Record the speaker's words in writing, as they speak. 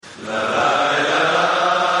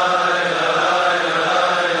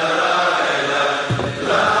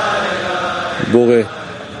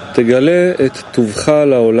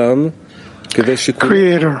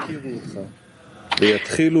Creator,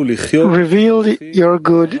 reveal your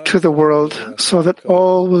good to the world so that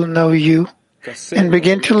all will know you and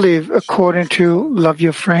begin to live according to love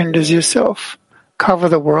your friend as yourself. Cover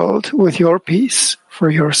the world with your peace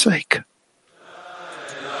for your sake.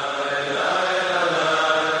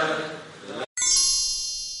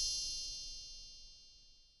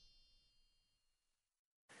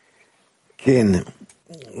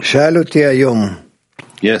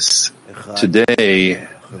 Yes, today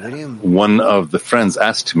one of the friends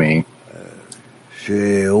asked me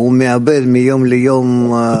he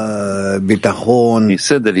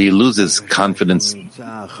said that he loses confidence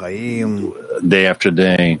day after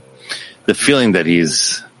day, the feeling that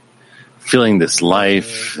he's feeling this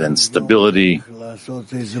life and stability,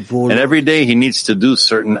 and every day he needs to do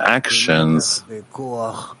certain actions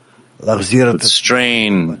with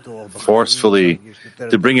strain, forcefully,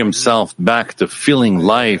 to bring himself back to feeling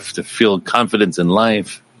life, to feel confidence in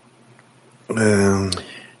life. And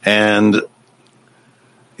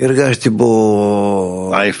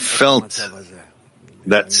I felt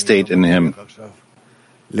that state in him.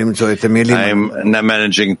 I'm not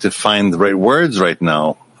managing to find the right words right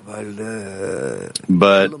now,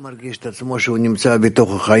 but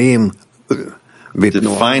to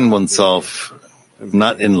find oneself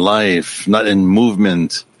not in life, not in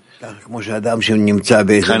movement,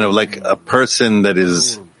 kind of like a person that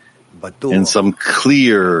is in some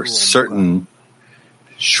clear, certain,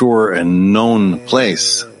 sure and known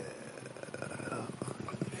place,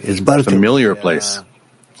 familiar place.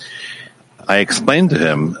 I explained to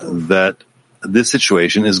him that this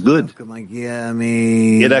situation is good.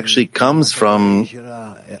 It actually comes from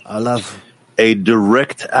a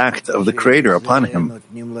direct act of the Creator upon him,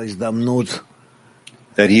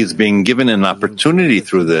 that he's being given an opportunity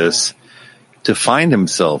through this to find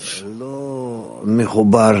himself not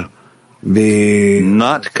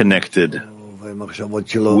connected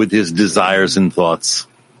with his desires and thoughts,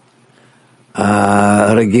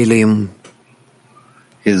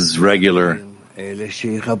 his regular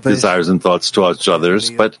desires and thoughts towards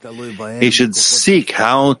others, but he should seek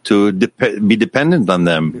how to be dependent on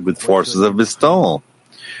them with forces of bestowal,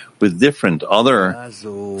 with different other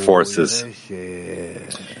forces.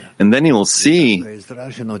 And then he will see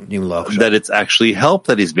that it's actually help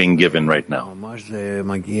that he's being given right now,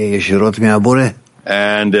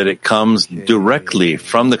 and that it comes directly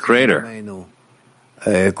from the Creator,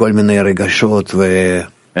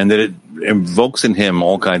 and that it invokes in him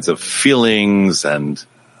all kinds of feelings and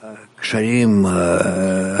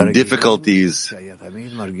difficulties,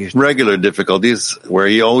 regular difficulties, where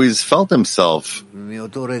he always felt himself. From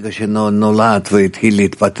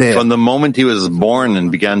the moment he was born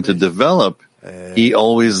and began to develop, he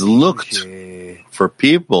always looked for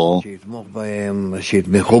people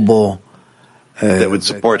that would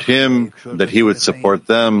support him, that he would support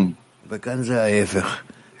them,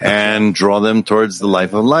 and draw them towards the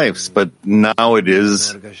life of lives. But now it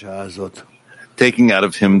is taking out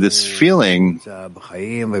of him this feeling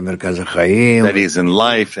that he's in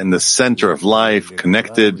life, in the center of life,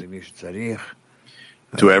 connected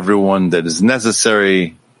to everyone that is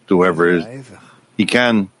necessary, to whoever he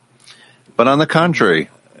can. But on the contrary,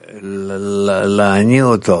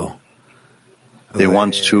 they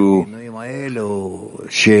want to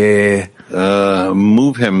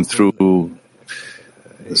move him through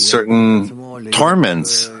certain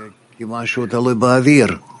torments,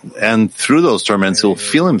 and through those torments he'll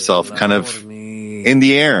feel himself kind of in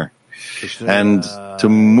the air, and to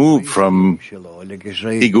move from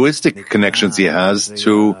egoistic connections he has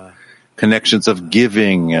to connections of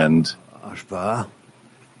giving and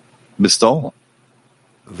bestowal.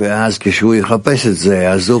 And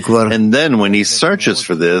then when he searches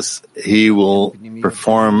for this, he will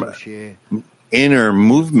perform inner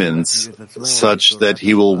movements such that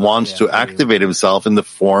he will want to activate himself in the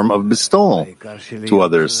form of bestowal to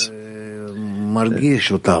others.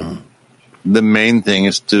 The main thing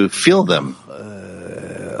is to feel them.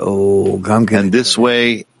 And this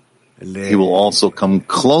way, he will also come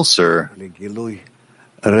closer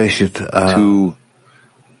to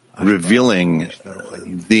revealing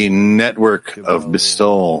the network of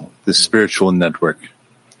bestowal, the spiritual network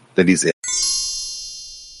that he's in.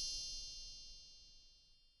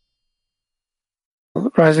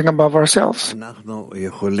 Rising above ourselves. We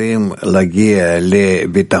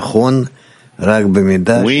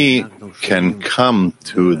can come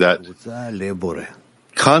to that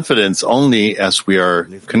confidence only as we are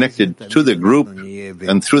connected to the group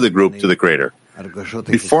and through the group to the Creator.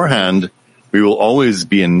 Beforehand, we will always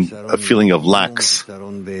be in a feeling of lacks.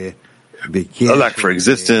 A lack for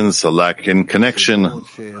existence, a lack in connection,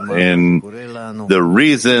 in the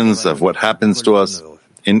reasons of what happens to us,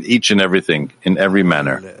 in each and everything, in every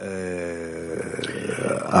manner.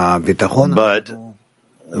 But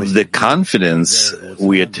the confidence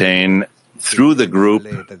we attain through the group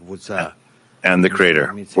and the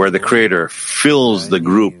Creator, where the Creator fills the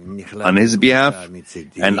group on His behalf,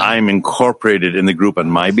 and I'm incorporated in the group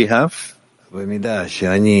on my behalf,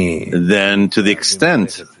 then to the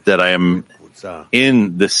extent that I am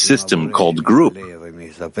in the system called group,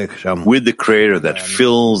 with the Creator that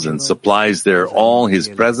fills and supplies there all His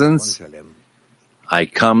presence, I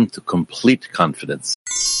come to complete confidence.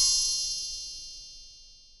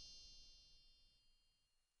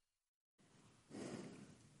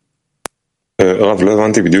 I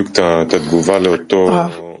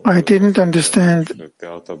didn't understand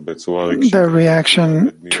the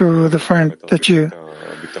reaction to the friend that you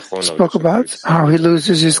spoke about, how he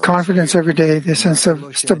loses his confidence every day, the sense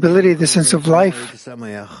of stability, the sense of life.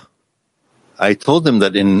 I told him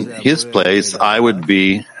that in his place, I would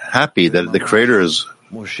be happy that the Creator is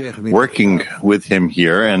working with him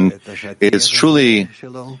here and is truly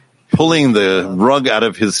pulling the rug out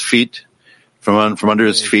of his feet, from under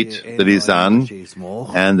his feet that he's on,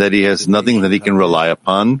 and that he has nothing that he can rely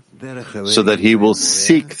upon, so that he will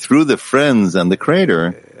seek through the friends and the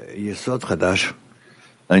Creator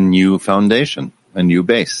a new foundation, a new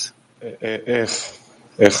base.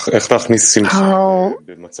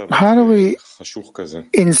 How do we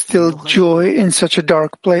instill joy in such a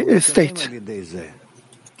dark state?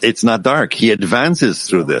 It's not dark. He advances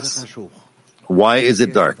through this. Why is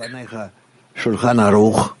it dark?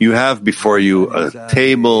 You have before you a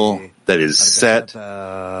table that is set,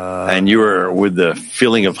 and you are with the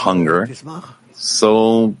feeling of hunger.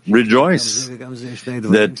 So rejoice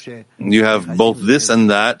that you have both this and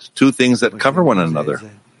that, two things that cover one another,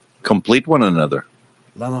 complete one another.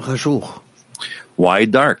 Why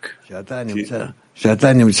dark?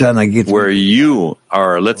 Where you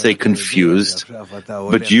are, let's say, confused,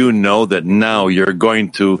 but you know that now you're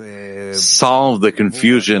going to solve the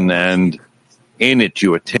confusion, and in it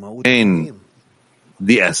you attain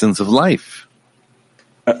the essence of life.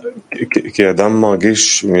 Because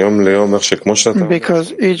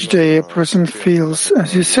each day a person feels,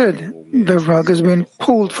 as you said, the rug has been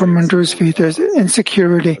pulled from under his feet. There's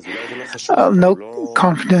insecurity, no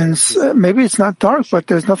confidence. Maybe it's not dark, but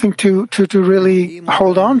there's nothing to really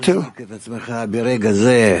hold on to.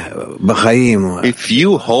 If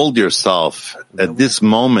you hold yourself at this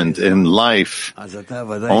moment in life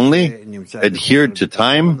only adhered to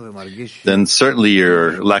time, then certainly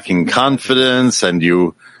you're lacking confidence, and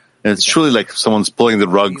it's truly like someone's pulling the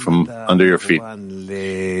rug from under your feet.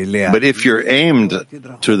 But if you're aimed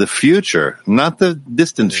to the future, not the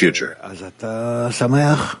distant future,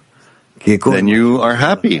 then you are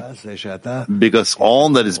happy, because all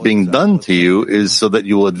that is being done to you is so that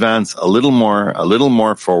you will advance a little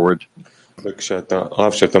more forward.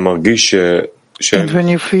 And when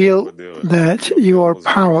you feel that you are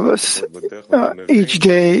powerless, each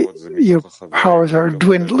day your powers are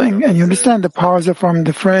dwindling, and you understand the powers are from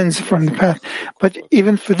the friends, from the path. But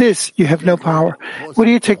even for this, you have no power. Where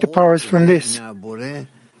do you take the powers from this?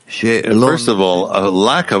 First of all, a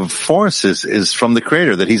lack of forces is from the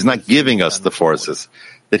Creator, that He's not giving us the forces,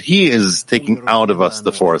 that He is taking out of us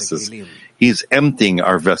the forces. He's emptying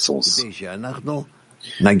our vessels,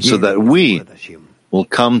 so that we will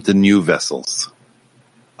come to new vessels.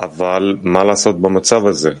 But what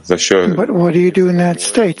do you do in that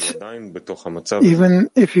state? Even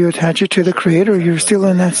if you attach it to the Creator, you're still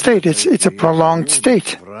in that state. It's a prolonged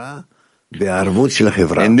state.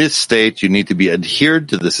 In this state, you need to be adhered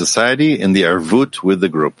to the society in the arvut with the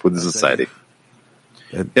group, with the society.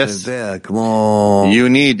 Yes. You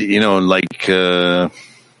need, like you're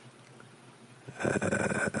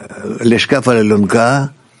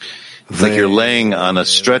laying on a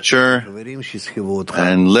stretcher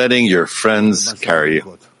and letting your friends carry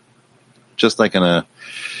you. Just like in a...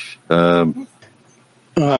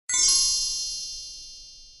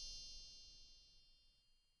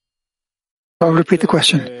 I'll repeat the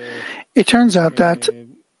question. It turns out that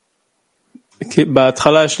in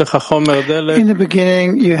the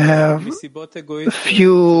beginning you have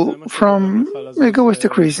fuel from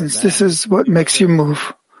egoistic reasons. This is what makes you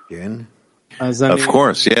move. Of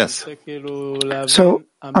course, yes. So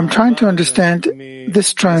I'm trying to understand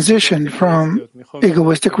this transition from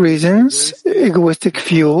egoistic reasons, egoistic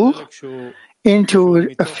fuel,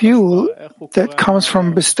 into a fuel that comes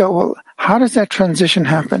from bestowal. How does that transition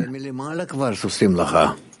happen?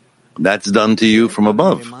 That's done to you from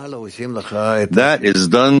above. That is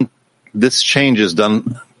done, this change is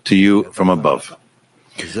done to you from above.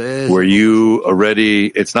 Where you already,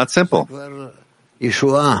 it's not simple.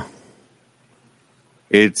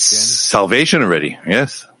 It's salvation already,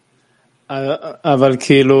 yes.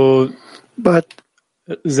 But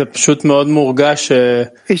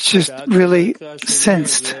it's just really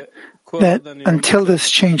sensed that until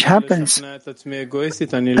this change happens,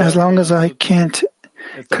 as long as I can't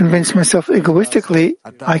convince myself egoistically,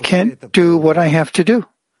 I can't do what I have to do.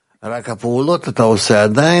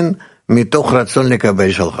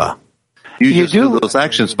 You do those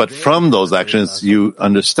actions, but from those actions, you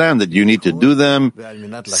understand that you need to do them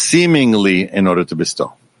seemingly in order to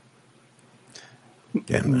bestow.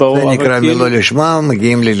 That's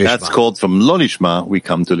called from lo lishma, we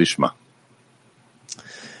come to lishma.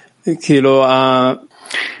 It's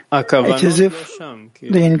as if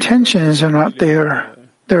the intentions are not there.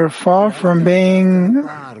 They're far from being.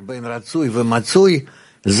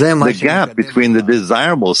 The gap between the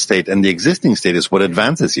desirable state and the existing state is what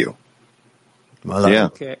advances you. Yeah.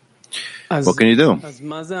 What can you do?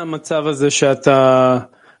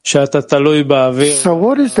 So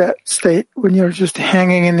what is that state when you're just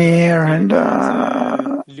hanging in the air and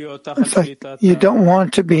it's like you don't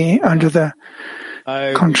want to be under the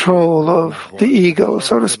control of the ego,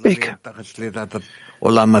 so to speak?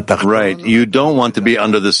 Right. You don't want to be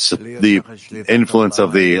under the influence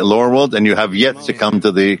of the lower world, and you have yet to come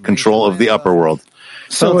to the control of the upper world.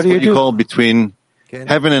 So what do you call between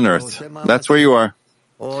heaven and earth. That's where you are.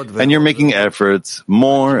 And you're making efforts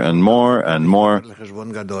more and more and more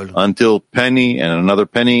until penny and another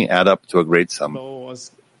penny add up to a great sum.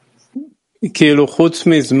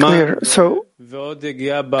 Clear. So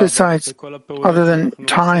besides, other than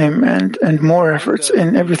time and more efforts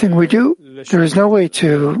in everything we do, there is no way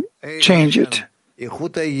to change it.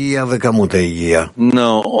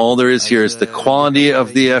 No, all there is here is the quality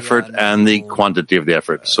of the effort and the quantity of the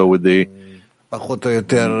effort. So with the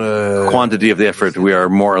quantity of the effort, we are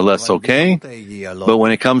more or less okay. But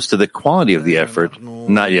when it comes to the quality of the effort,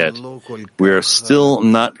 not yet. We are still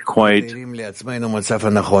not quite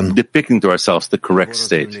depicting to ourselves the correct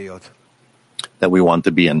state that we want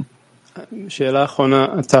to be in. Final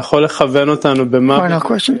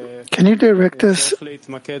question. Can you direct us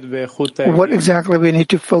what exactly we need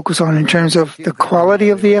to focus on in terms of the quality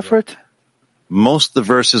of the effort? Most of the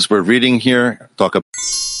verses we're reading here talk about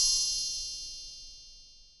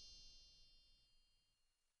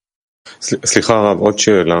Sorry,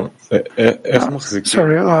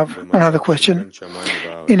 Rav, another question.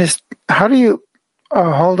 How do you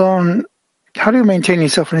hold on? How do you maintain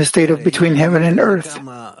yourself in a state of between heaven and earth?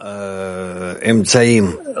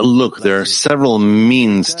 Look, there are several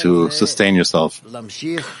means to sustain yourself.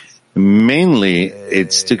 Mainly,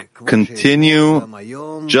 it's to continue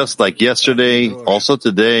just like yesterday, also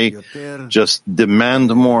today, just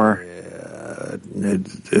demand more.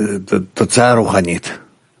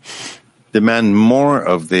 Demand more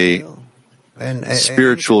of the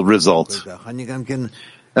spiritual result.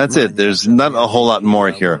 That's it. There's not a whole lot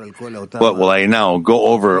more here. But will I now go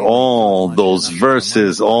over all those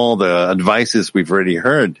verses, all the advices we've already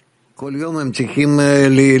heard?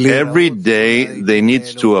 Every day they need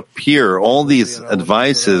to appear. All these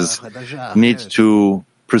advices need to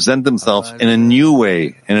present themselves in a new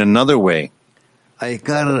way, in another way.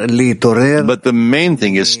 But the main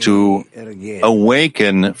thing is to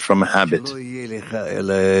awaken from habit, so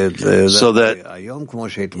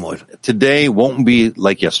that today won't be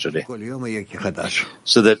like yesterday,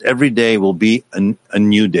 so that every day will be a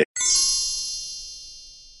new day.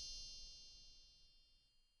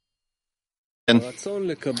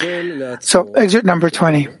 So, excerpt number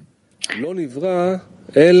 20.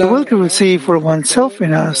 The will to receive for oneself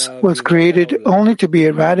in us was created only to be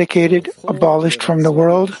eradicated, abolished from the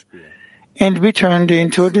world, and be turned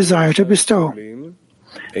into a desire to bestow.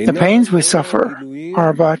 The pains we suffer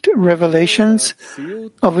are but revelations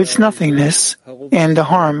of its nothingness and the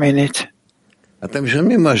harm in it.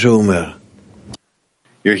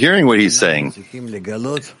 You're hearing what he's saying.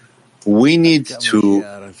 We need to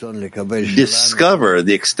discover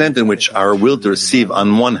the extent in which our will to receive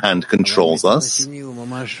on one hand controls us,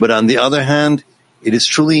 but on the other hand, it is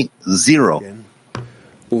truly zero.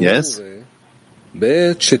 Yes?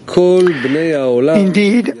 Indeed,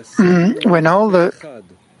 when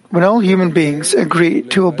all human beings agree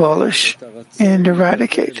to abolish and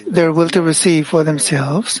eradicate their will to receive for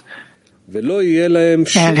themselves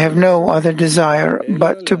and have no other desire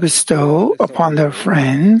but to bestow upon their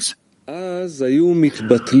friends,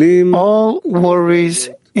 all worries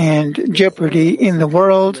and jeopardy in the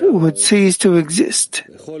world would cease to exist.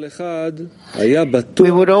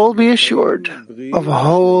 We would all be assured of a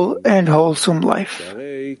whole and wholesome life,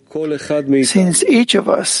 since each of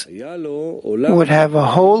us would have a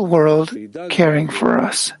whole world caring for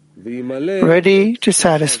us, ready to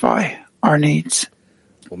satisfy our needs.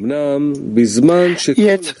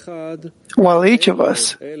 Yet, while each of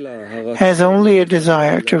us has only a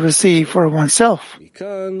desire to receive for oneself,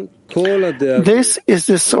 this is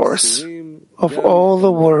the source of all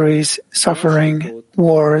the worries, suffering,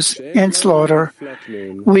 wars, and slaughter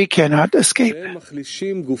we cannot escape.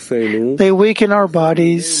 They weaken our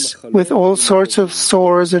bodies with all sorts of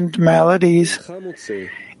sores and maladies,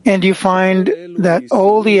 and you find that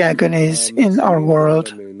all the agonies in our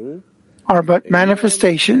world are but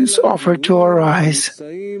manifestations offered to our eyes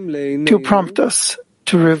to prompt us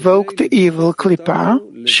to revoke the evil klipa,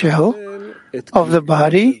 shell, of the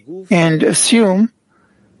body and assume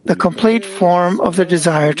the complete form of the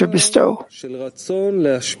desire to bestow.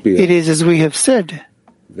 It is as we have said,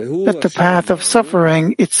 that the path of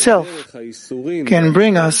suffering itself can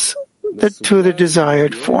bring us to the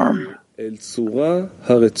desired form. But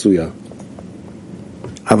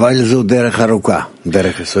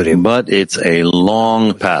it's a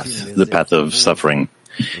long path, the path of suffering.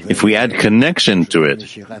 If we add connection to it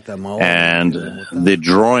and the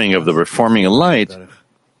drawing of the reforming light,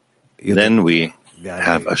 then we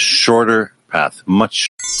have a shorter path, much.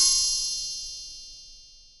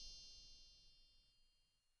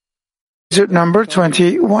 Number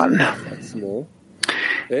 21.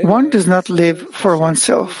 One does not live for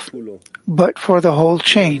oneself, but for the whole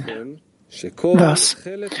chain. Thus,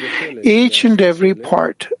 each and every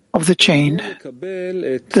part of the chain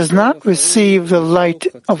does not receive the light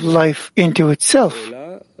of life into itself,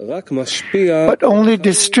 but only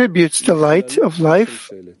distributes the light of life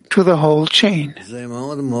to the whole chain. This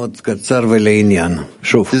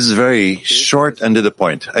is very short and to the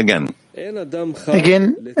point. Again,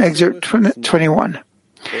 excerpt 21.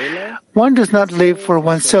 One does not live for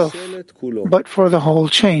oneself, but for the whole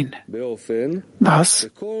chain. Thus,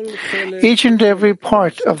 each and every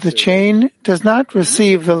part of the chain does not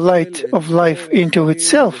receive the light of life into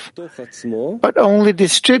itself, but only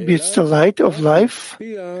distributes the light of life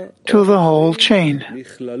to the whole chain.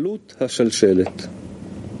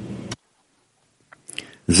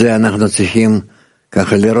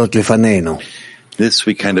 This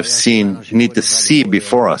we kind of need to see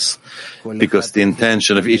before us, because the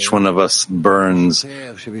intention of each one of us burns.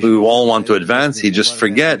 We all want to advance. You just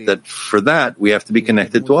forget that for that we have to be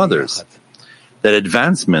connected to others. That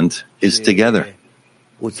advancement is together.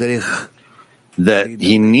 That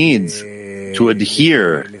he needs to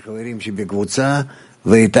adhere to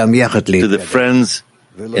the friends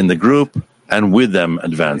in the group and with them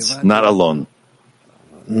advance, not alone.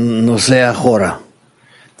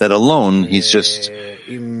 That alone, he's just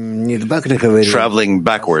traveling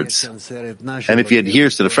backwards. And if he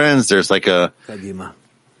adheres to the friends, there's like a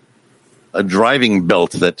driving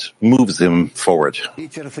belt that moves him forward.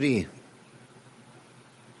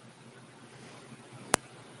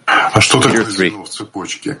 А что такое звено в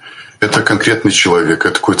цепочке? Это конкретный человек,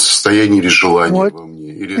 это какое-то состояние или желание во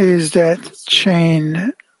мне? Is that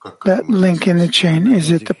chain, that link in the chain? Is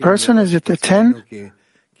it the person? Is it the 10?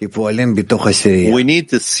 We need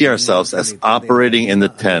to see ourselves as operating in the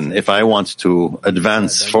 10. If I want to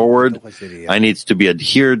advance forward, I need to be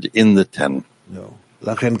adhered in the 10.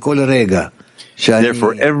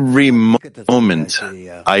 Therefore, every moment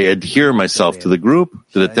I adhere myself to the group,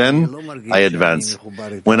 to the 10, I advance.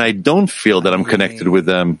 When I don't feel that I'm connected with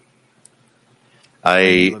them,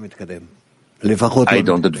 I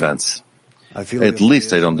don't advance. At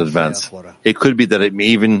least I don't advance. It could be that I'm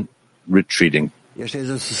even retreating. There's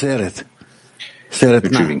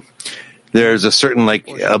a certain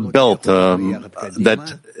a belt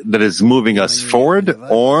that is moving us forward,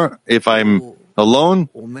 or if I'm alone,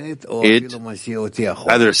 it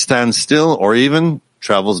either stands still or even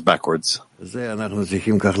travels backwards.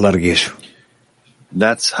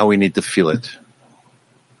 That's how we need to feel it.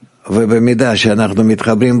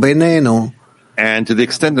 And to the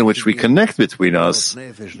extent in which we connect between us,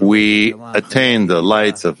 we attain the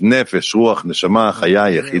lights of Nefesh, Ruach, Neshama,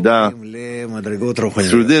 Chaya, Yechida.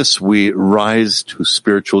 Through this, we rise to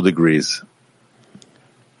spiritual degrees.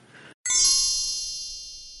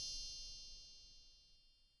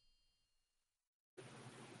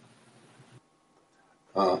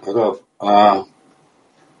 Рав,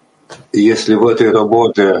 если в этой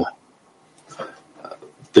работе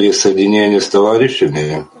при соединении с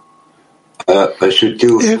товарищами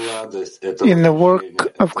If in the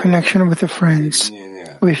work of connection with the friends,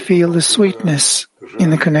 we feel the sweetness in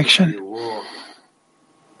the connection,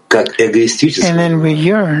 and then we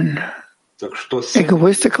yearn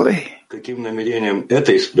egoistically for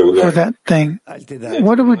that thing,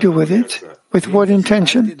 what do we do with it? With what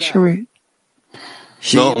intention? Should we?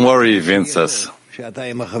 Don't worry, Vincent.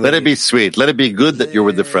 Let it be sweet. Let it be good that you're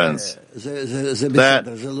with the friends. That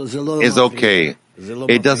is okay.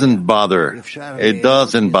 It doesn't bother. It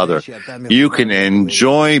doesn't bother. You can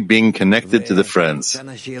enjoy being connected to the friends.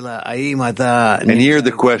 And here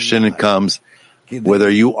the question comes, whether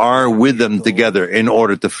you are with them together in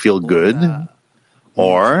order to feel good,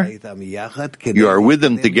 or you are with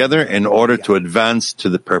them together in order to advance to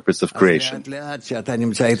the purpose of creation.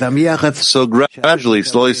 So gradually,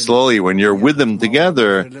 slowly, when you're with them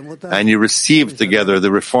together and you receive together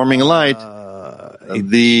the reforming light,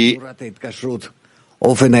 the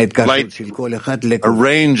light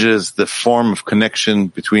arranges the form of connection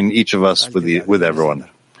between each of us with everyone.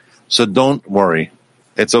 So don't worry.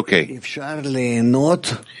 It's okay.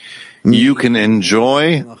 You can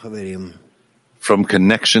enjoy from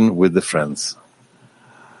connection with the friends.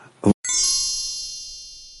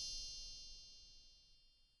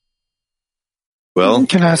 Well,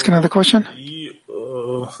 can I ask another question?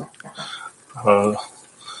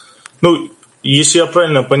 If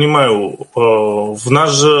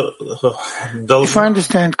I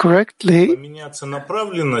understand correctly,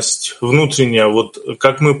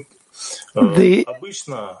 the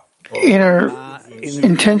inner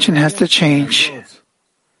intention has to change.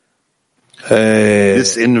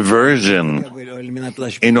 This inversion,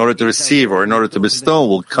 in order to receive or in order to bestow,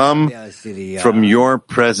 will come from your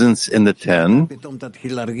presence in the 10,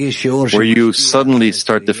 where you suddenly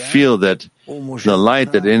start to feel that the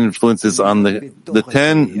light that influences on the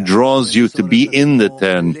 10 draws you to be in the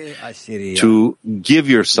 10, to give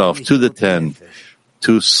yourself to the 10,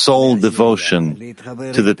 to soul devotion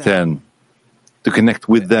to the 10, to connect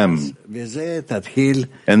with them.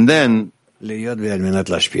 And then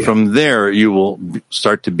from there, you will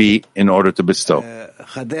start to be in order to bestow.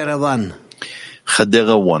 Chadera 1.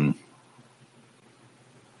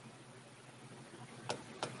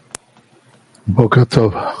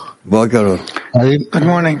 Good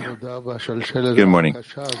morning. Good morning.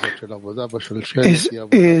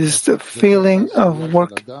 Is the feeling of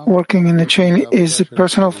working in the chain is a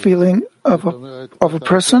personal feeling of a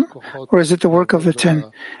person, or is it the work of the 10?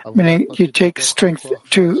 Meaning you take strength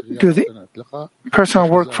to do the personal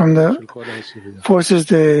work from the forces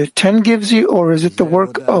the 10 gives you, or is it the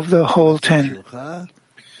work of the whole 10?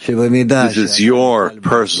 This is your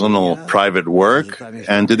personal private work,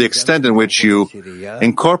 and to the extent in which you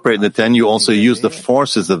incorporate the 10, you also use the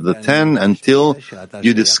forces of the 10 until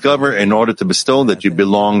you discover, in order to bestow, that you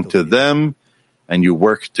belong to them and you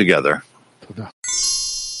work together.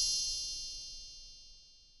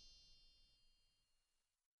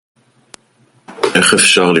 How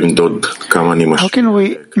can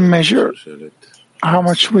we measure how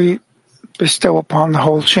much we bestow upon the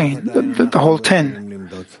whole chain, the whole 10?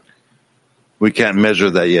 We can't measure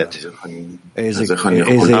that yet.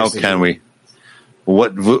 How can we?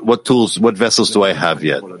 What tools, what vessels do I have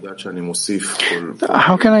yet?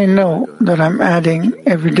 How can I know that I'm adding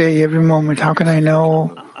every day, every moment? How can I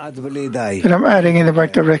know that I'm adding in the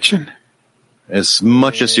right direction? As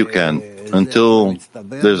much as you can, until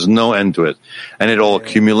there's no end to it. And it all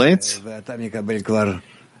accumulates,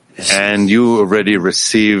 and you already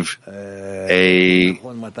receive the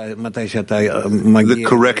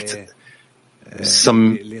correct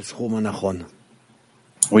sum.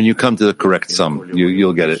 When you come to the correct sum,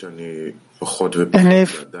 you'll get it. And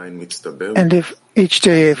if each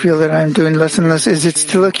day I feel that I'm doing less and less, is it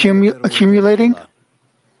still accumulating?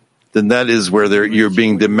 Then that is where you're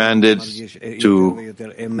being demanded to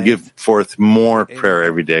give forth more prayer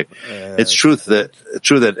every day. It's true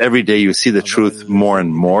that every day you see the truth more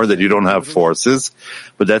and more, that you don't have forces,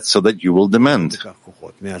 but that's so that you will demand.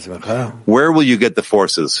 Where will you get the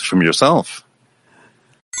forces? From yourself.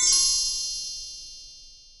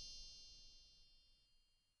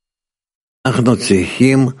 We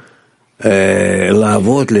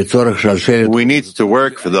need to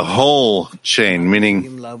work for the whole chain,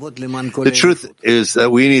 meaning the truth is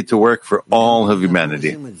that we need to work for all of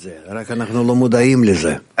humanity.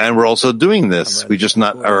 And we're also doing this.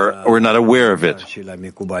 We're not aware of it.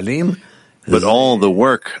 But all the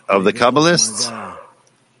work of the Kabbalists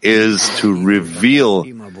is to reveal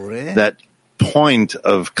that point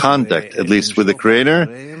of contact, at least with the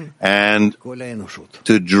Creator, and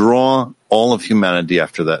to draw all of humanity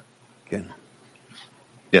after that.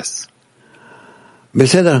 Yes.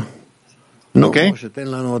 Okay?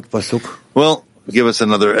 Well, give us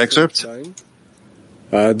another excerpt.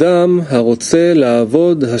 האדם הרוצה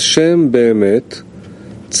לעבוד השם באמת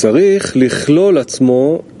צריך לכלול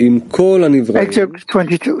עצמו עם כל הנבראים. Excerpt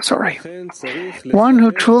 22, sorry. One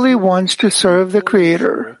who truly wants to serve the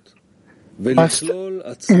Creator must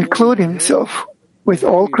include himself with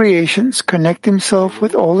all creations, connect himself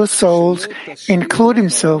with all the souls, include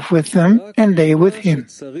himself with them, and they with him.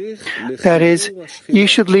 That is, you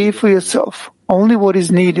should leave for yourself only what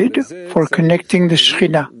is needed for connecting the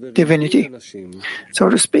Shekhinah, divinity, so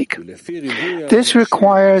to speak. This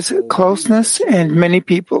requires closeness and many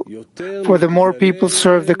people, for the more people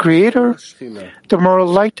serve the Creator, the more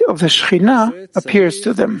light of the Shekhinah appears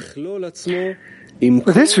to them.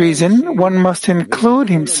 For this reason, one must include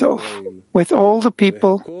himself with all the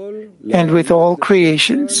people and with all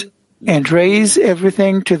creations, and raise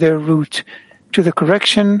everything to their root, to the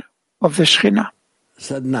correction of the Shekhinah.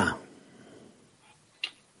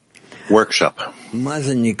 Workshop. What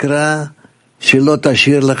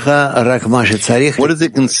is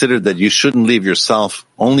it considered that you shouldn't leave yourself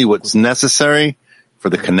only what's necessary for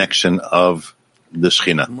the connection of the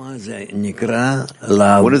Shekhinah?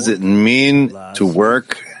 What does it mean to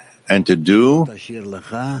work and to do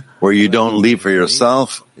where you don't leave for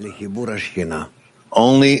yourself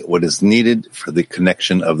only what is needed for the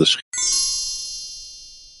connection of the Shekhinah?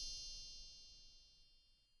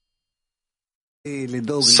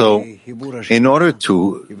 So, in order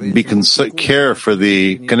to care for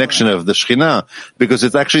the connection of the Shekhinah, because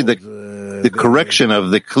it's actually the correction of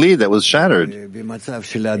the Kli that was shattered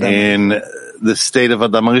in the state of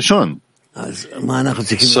Adam HaRishon.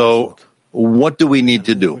 So, what do we need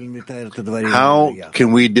to do? How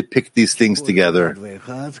can we depict these things together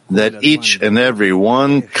that each and every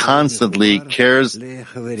one constantly cares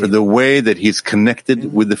for the way that he's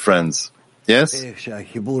connected with the friends? Yes?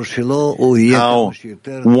 How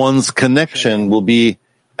one's connection will be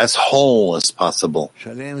as whole as possible.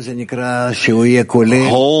 Whole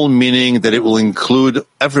meaning that it will include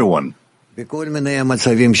everyone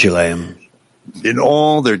in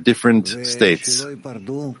all their different states,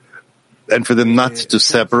 and for them not to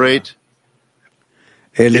separate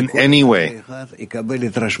in any way.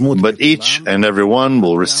 But each and every one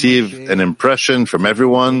will receive an impression from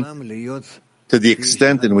everyone to the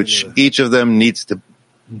extent in which each of them needs to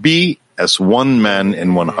be as one man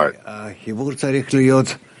in one heart.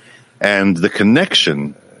 And the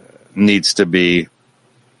connection needs to be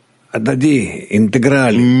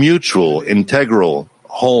mutual, integral,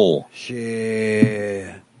 whole.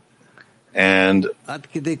 And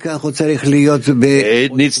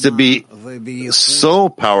it needs to be so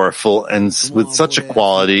powerful and with such a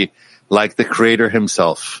quality like the Creator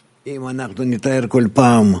himself.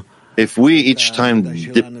 If we each time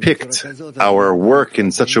depict our work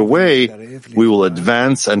in such a way, we will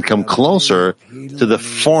advance and come closer to the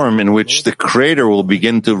form in which the Creator will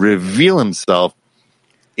begin to reveal himself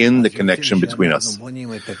in the connection between us.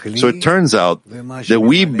 So it turns out that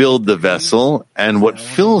we build the vessel, and what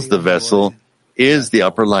fills the vessel is the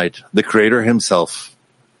upper light, the Creator himself.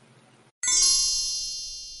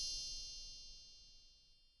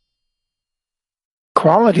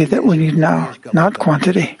 Quality that we need now, not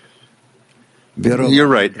quantity. You're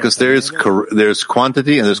right, because there's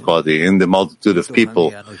quantity and there's quality. In the multitude of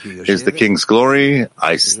people is the King's glory.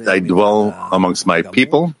 I dwell amongst my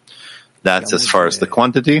people. That's as far as the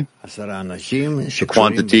quantity. The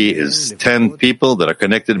quantity is 10 people that are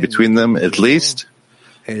connected between them at least.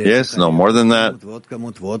 Yes, no more than that.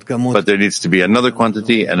 But there needs to be another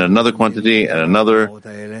quantity and another quantity and another,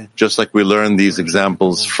 just like we learn these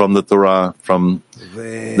examples from the Torah, from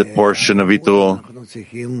the portion of Yitro.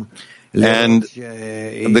 And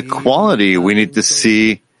the quality, we need to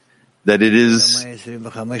see that it is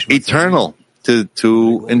eternal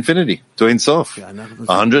to infinity, to Ein Sof.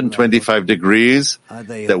 125 degrees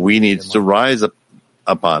that we need to rise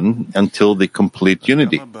upon until the complete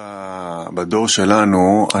unity. To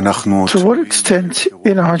what extent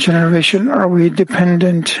in our generation are we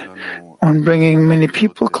dependent on bringing many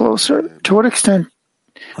people closer? To what extent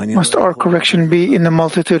must our correction be in the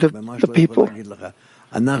multitude of the people?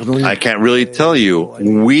 I can't really tell you.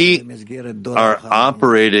 We are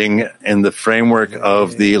operating in the framework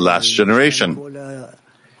of the last generation.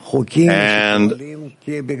 And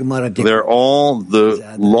they're all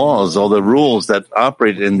the laws, all the rules that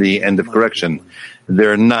operate in the end of correction.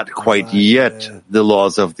 They're not quite yet the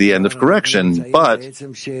laws of the end of correction, but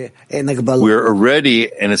we're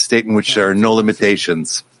already in a state in which there are no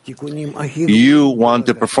limitations. You want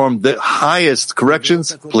to perform the highest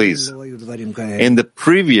corrections? Please. In the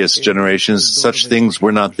previous generations, such things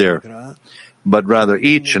were not there. but rather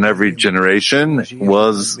each and every generation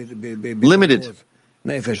was limited.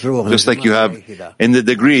 Just like you have in the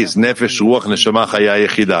degrees, Nefesh, Ruach, Neshama, Chaya,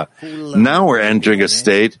 Yechida. Now we're entering a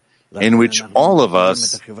state in which all of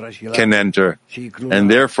us can enter, and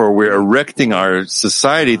therefore we're erecting our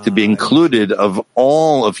society to be included of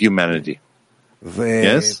all of humanity.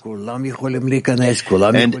 Yes?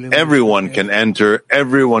 And everyone can enter,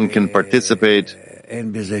 everyone can participate,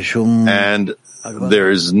 and there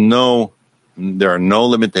are no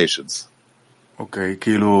limitations. Okay,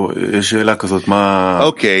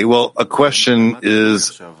 well, a question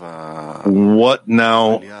is, what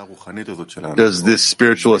now does this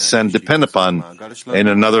spiritual ascent depend upon? In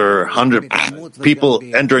another 100 people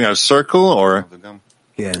entering our circle, or?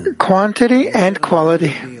 Quantity and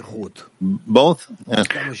quality. Both? Yeah.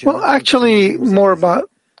 Well, actually, more about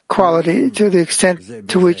quality, to the extent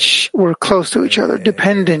to which we're close to each other,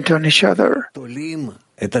 dependent on each other.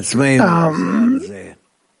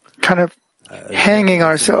 Kind of hanging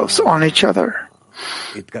ourselves on each other.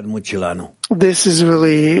 This is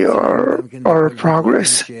really our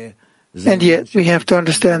progress. And yet we have to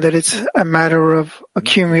understand that it's a matter of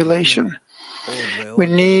accumulation. We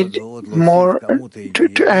need more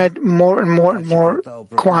to add more and more and more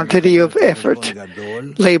quantity of effort,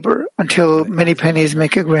 labor, until many pennies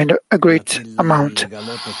make a great amount.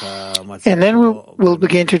 And then we'll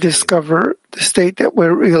begin to discover the state that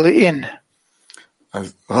we're really in.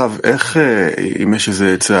 Rav,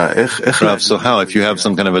 so how, if you have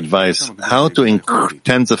some kind of advice, how to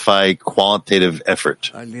intensify qualitative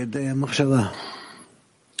effort?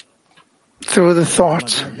 Through the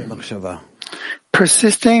thoughts.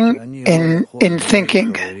 Persisting in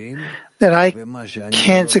thinking that I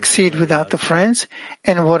can't succeed without the friends,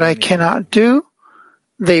 and what I cannot do,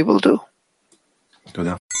 they will do.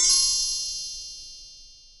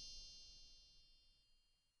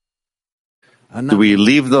 Do we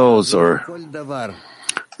leave those, or?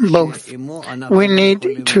 Both. We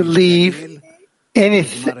need to leave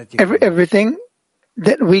everything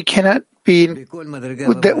that we cannot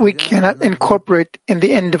incorporate in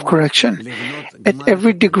the end of correction. At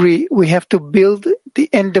every degree, we have to build the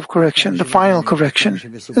end of correction, the final correction,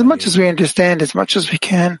 as much as we understand, as much as we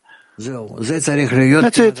can.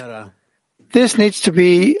 That's it. This needs to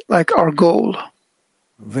be like our goal.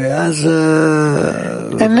 And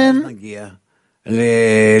then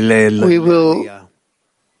we will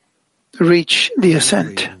reach the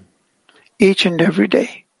ascent each and every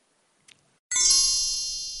day.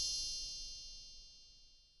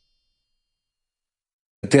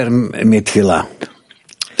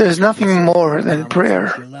 There's nothing more than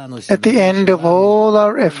prayer. At the end of all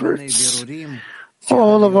our efforts,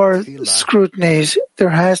 all of our scrutinies, there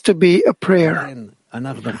has to be a prayer.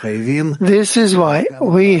 This is why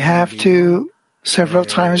we have to, several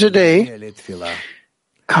times a day,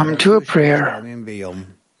 come to a prayer.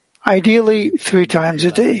 Ideally, 3 times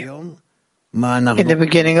a day. In the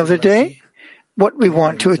beginning of the day, what we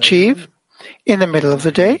want to achieve. In the middle of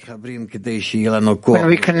the day, when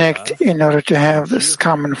we connect in order to have this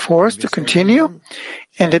common force to continue,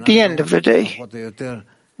 and at the end of the day,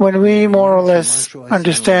 when we more or less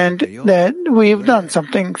understand that we've done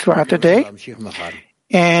something throughout the day,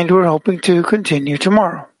 and we're hoping to continue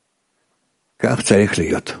tomorrow. This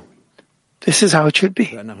is how it should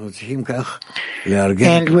be. And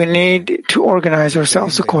we need to organize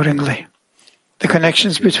ourselves accordingly. The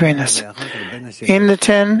connections between us, in the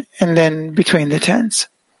 10 and then between the 10s.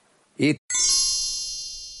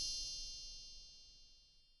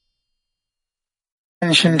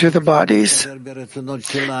 Attention to the bodies.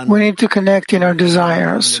 We need to connect in our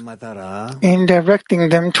desires, in directing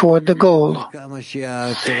them toward the goal.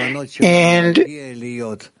 And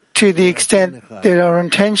to the extent that our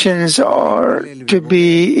intentions are to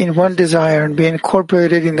be in one desire and be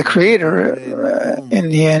incorporated in the Creator in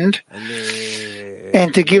the end,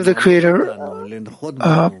 and to give the Creator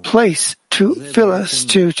a place to fill us,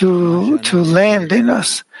 to land in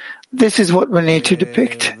us. This is what we need to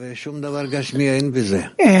depict.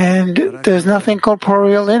 And there's nothing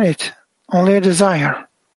corporeal in it, only a desire.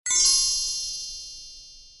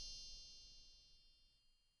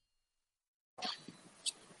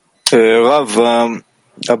 Rav,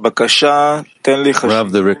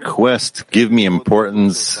 the request, give me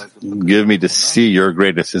importance, give me to see your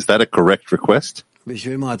greatness. Is that a correct request?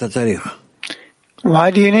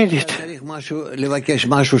 Why do you need it?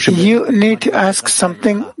 You need to ask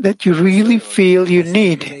something that you really feel you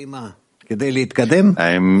need.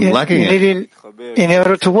 I'm lacking it. In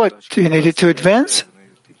order to what? Do you need it to advance?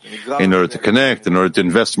 in order to connect, in order to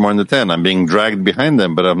invest more in the 10. I'm being dragged behind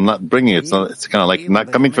them, but I'm not bringing it. It's kind of like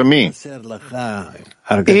not coming from me.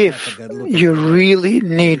 If you really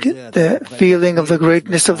need the feeling of the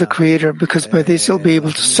greatness of the Creator, because by this you'll be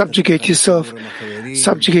able to subjugate yourself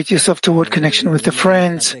toward connection with the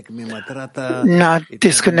friends, not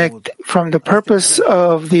disconnect from the purpose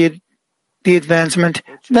of the advancement,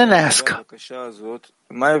 then ask.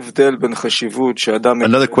 Another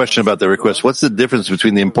question about the request. What's the difference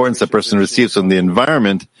between the importance a person receives from the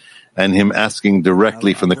environment and him asking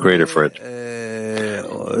directly from the Creator for it?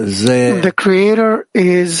 The Creator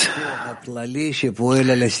is a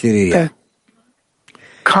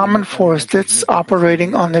common force that's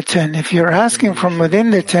operating on the 10. If you're asking from within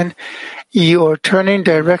the 10, you are turning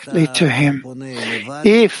directly to Him.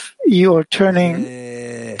 If you are turning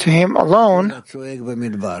to Him alone,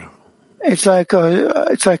 it's like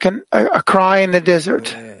a cry in the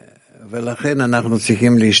desert.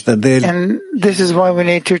 And this is why we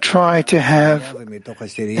need to try to have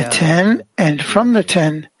the 10, and from the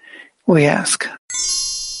 10, we ask.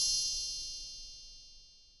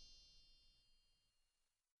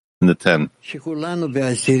 In the 10.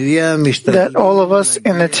 That all of us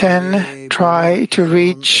in the 10 try to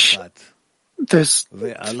reach this,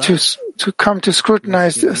 to come to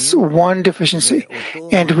scrutinize this one deficiency,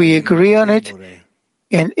 and we agree on it,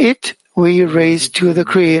 and it we raise to the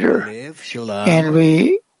Creator, and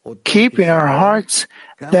we keep in our hearts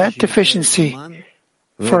that deficiency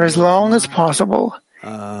for as long as possible,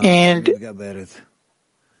 and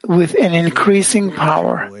with an increasing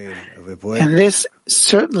power. And this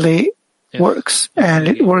certainly works, and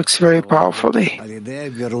it works very powerfully.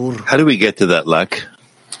 How do we get to that lack?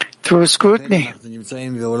 Through scrutiny.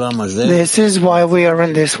 This is why we are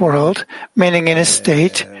in this world, meaning in a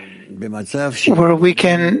state where we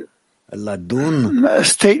can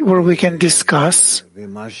discuss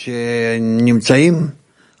what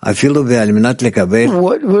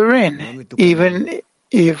we're in, even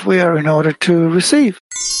if we are in order to receive.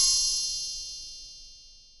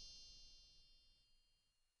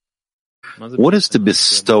 What is to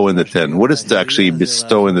bestow in the 10? What is to actually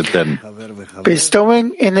bestow in the 10?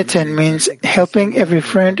 Bestowing in the 10 means helping every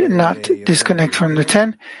friend not disconnect from the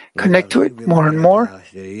 10, connect to it more and more,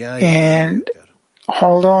 and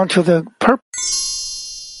hold on to the purpose.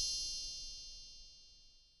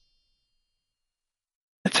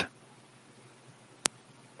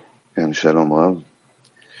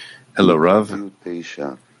 Hello, Rav.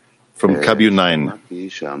 From Kabu 9.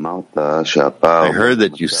 I heard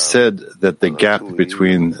that you said that the gap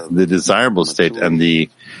between the desirable state and the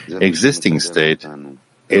existing state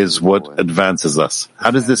is what advances us. How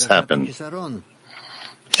does this happen?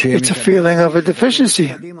 It's a feeling of a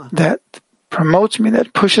deficiency that promotes me,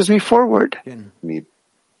 that pushes me forward.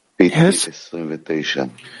 Yes.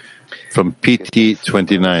 From PT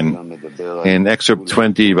 29. In excerpt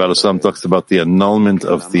 20, Baal Olam talks about the annulment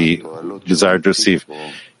of the desire to receive.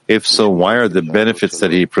 If so, why are the benefits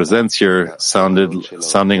that he presents here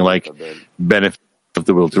sounding like benefits of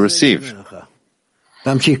the will to receive?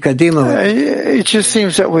 It just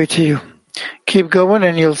seems that way to you. Keep going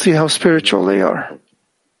and you'll see how spiritual they are.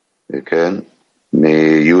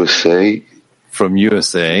 From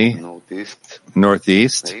USA,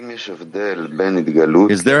 Northeast, is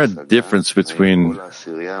there a difference between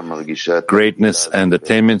greatness and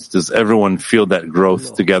attainment? Does everyone feel that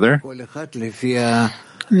growth together?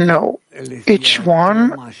 No. Each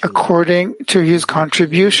one according to his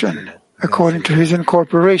contribution, according to his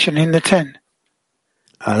incorporation in the 10.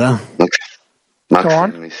 Go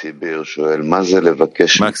on.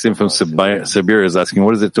 Maxim from Sibir is asking,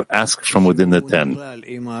 what is it to ask from within the 10?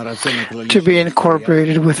 To be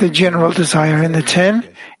incorporated with a general desire in the 10,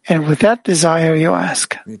 and with that desire you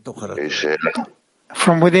ask.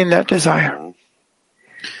 From within that desire.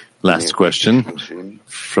 Last question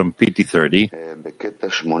from PT 30.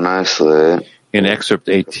 In excerpt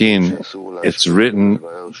 18, it's written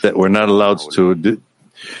that we're not allowed to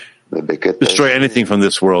destroy anything from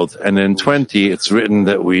this world. And in 20, it's written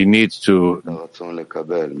that we need to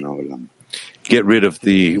get rid of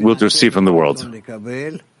the will to receive from the world.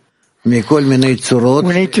 We need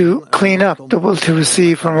to clean up the will to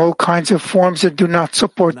receive from all kinds of forms that do not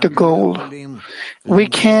support the goal. We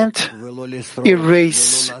can't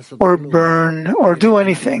erase or burn or do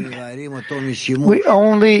anything. We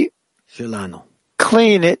only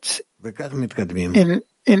clean it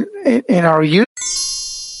in our use.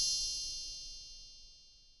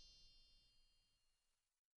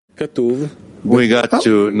 We got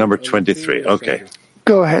to number 23. Okay.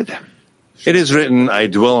 Go ahead. It is written, I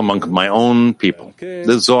dwell among my own people.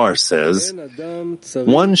 The Zohar says,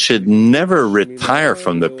 one should never retire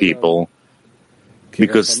from the people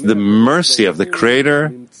because the mercy of the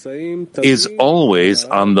Creator is always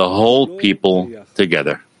on the whole people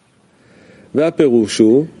together.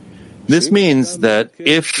 This means that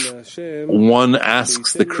if one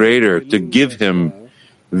asks the Creator to give him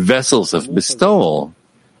vessels of bestowal,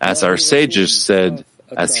 as our sages said,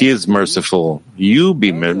 as He is merciful, you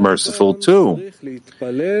be merciful too.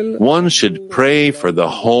 One should pray for the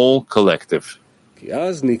whole collective.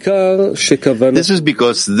 This is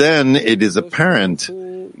because then it is apparent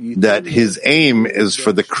that his aim is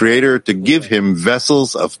for the Creator to give him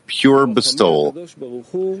vessels of pure bestowal.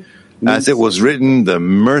 As it was written, the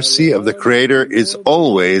mercy of the Creator is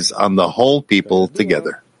always on the whole people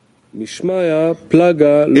together.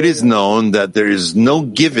 It is known that there is no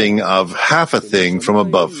giving of half a thing from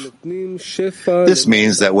above. This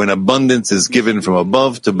means that when abundance is given from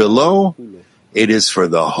above to below, it is for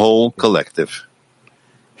the whole collective.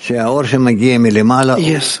 Yes,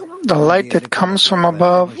 the light that comes from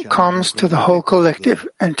above comes to the whole collective,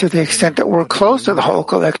 and to the extent that we're close to the whole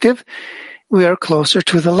collective, we are closer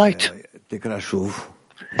to the light.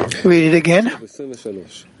 Read it again.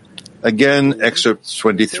 Again, excerpt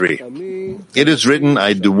 23. It is written,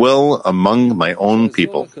 I dwell among my own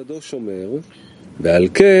people. The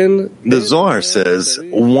Zohar says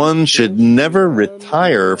one should never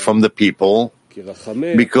retire from the people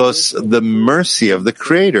because the mercy of the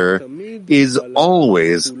Creator is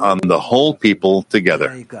always on the whole people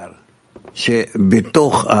together.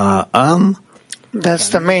 That's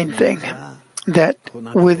the main thing, that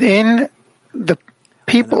within the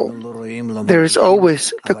people, there is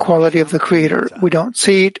always the quality of the Creator. We don't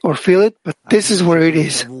see it or feel it, but this is where it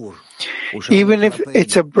is. Even if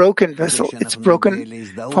it's a broken vessel, it's broken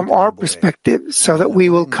from our perspective, so that we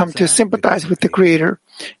will come to sympathize with the Creator,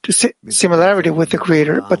 to similarity with the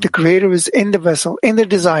Creator. But the Creator is in the vessel, in the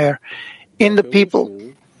desire, in the people.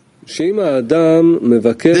 This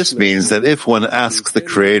means that if one asks the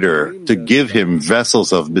Creator to give him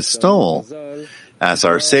vessels of bestowal, as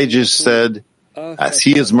our sages said, as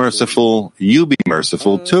He is merciful, you be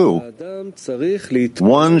merciful too.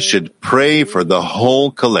 One should pray for the whole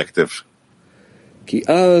collective. This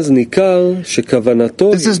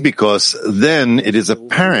is because then it is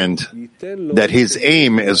apparent that his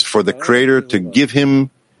aim is for the Creator to give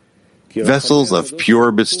him vessels of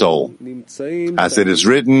pure bestowal. As it is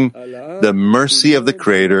written, the mercy of the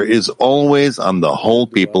Creator is always on the whole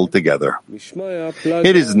people together.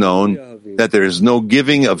 It is known that there is no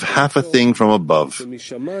giving of half a thing from above,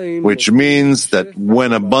 which means that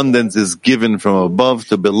when abundance is given from above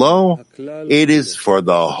to below, it is for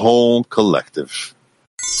the whole collective.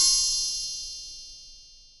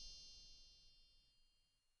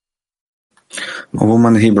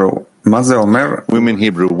 Woman Hebrew,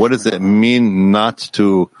 what does it mean not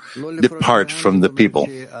to depart from the people?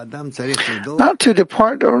 Not to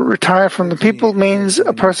depart or retire from the people means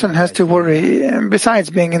a person has to worry, and besides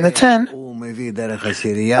being in the 10,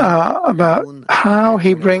 about how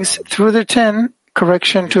he brings through the 10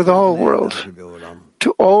 correction to the whole world,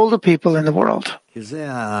 to all the people in the world.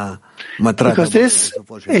 Because this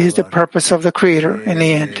is the purpose of the Creator in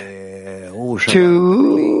the end.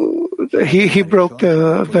 He broke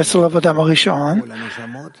the vessel of Adam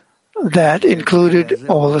HaRishon that included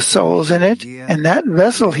all the souls in it, and that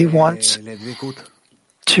vessel he wants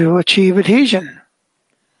to achieve adhesion,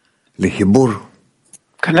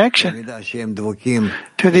 connection,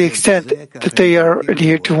 to the extent that they are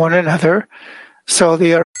adhered to one another, so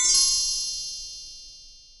they are.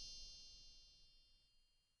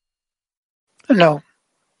 No.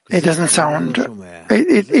 It doesn't sound,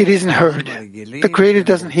 it isn't heard. The Creator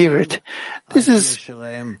doesn't hear it. This is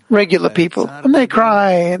regular people. When they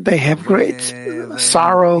cry, they have great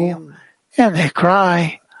sorrow, and they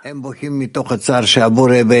cry. They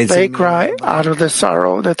cry out of the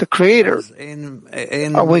sorrow that the Creator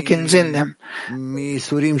awakens in them.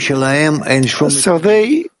 So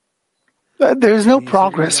there's no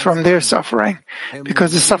progress from their suffering,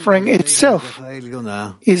 because the suffering itself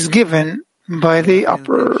is given by the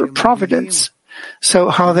upper providence. So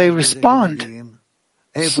how they respond.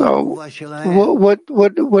 So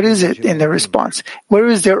what is it in their response? Where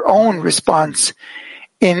is their own response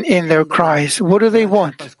in their cries? What do they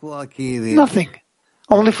want? Nothing.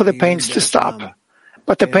 Only for the pains to stop.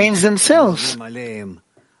 But the pains themselves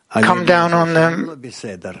come down on them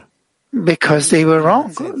because they were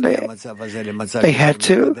wrong. They had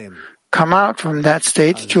to come out from that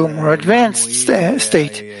state to a more advanced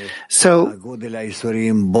state. So,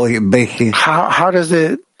 how does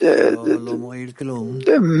the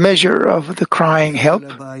measure of the crying help?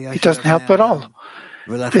 It doesn't help at all.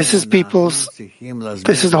 This is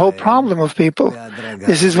the whole problem of people.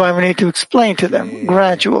 This is why we need to explain to them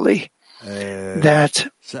gradually that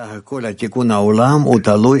the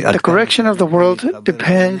correction of the world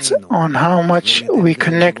depends on how much we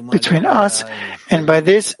connect between us, and by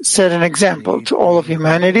this set an example to all of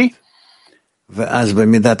humanity.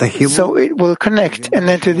 So it will connect, and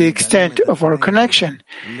then to the extent of our connection,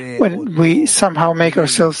 when we somehow make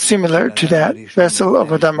ourselves similar to that vessel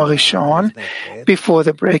of Adam HaRishon before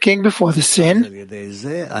the breaking, before the sin,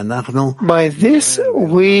 by this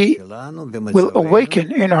we will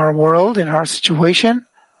awaken in our world, in our situation,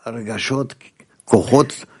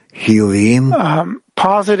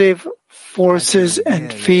 positive forces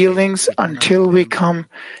and feelings until we come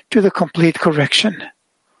to the complete correction.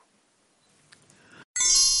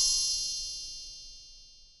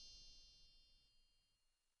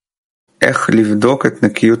 How to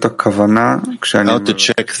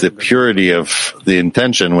check the purity of the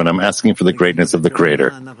intention when I'm asking for the greatness of the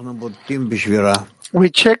Creator?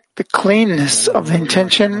 We check the cleanness of the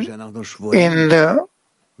intention in the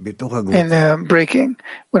breaking,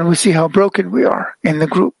 when we see how broken we are in the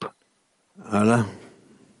group.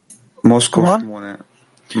 Moscow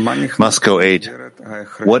 8.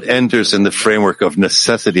 What enters in the framework of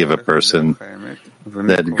necessity of a person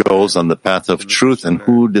that goes on the path of truth, and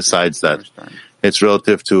who decides that? It's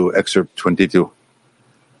relative to excerpt 22.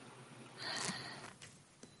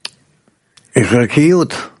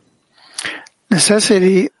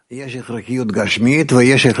 Necessity. There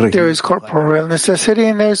is corporeal necessity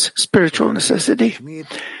and there's spiritual necessity.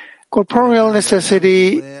 Corporeal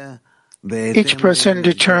necessity, each person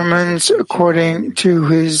determines according to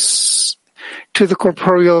the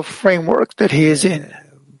corporeal framework that he is in.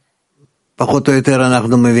 Now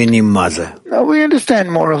we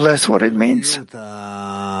understand more or less what it means.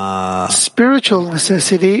 Spiritual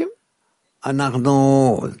necessity, we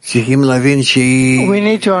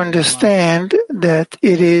need to understand that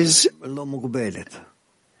it is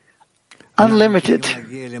unlimited.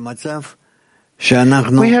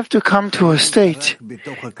 We have to come to a state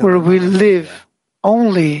where we live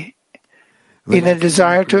only in a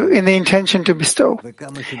desire in the intention to bestow,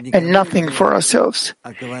 and nothing for ourselves.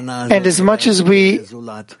 And as much as we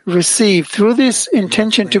receive through this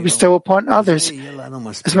intention to bestow upon others,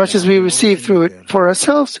 as much as we receive through it for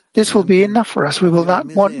ourselves, this will be enough for us. We will not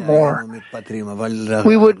want more.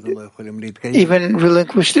 We would even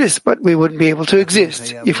relinquish this, but we wouldn't be able to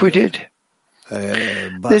exist if we did.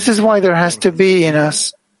 This is why there has to be in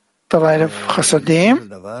us the light of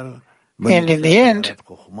Chasadim, and in the end,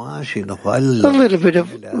 a little bit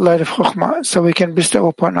of light of Chokhmah, so we can bestow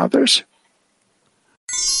upon others.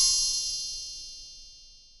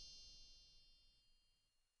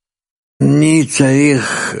 I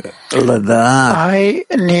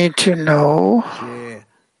need to know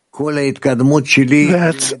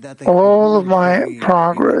that all of my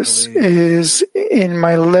progress is in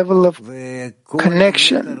my level of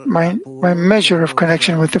connection, my measure of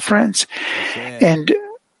connection with the friends. And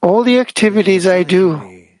all the activities I do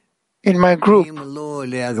in my group,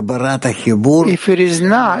 if it is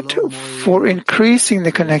not for increasing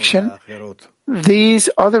the connection, these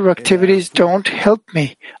other activities don't help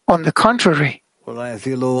me. On the contrary,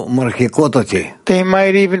 they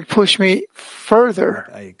might even push me further.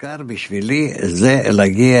 So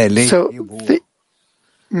the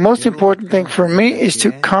most important thing for me is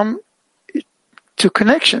to come to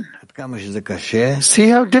connection. See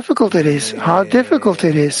how difficult it is, And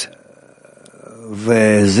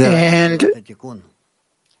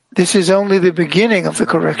this is only the beginning of the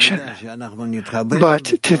correction. But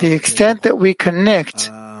to the extent that we connect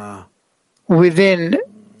within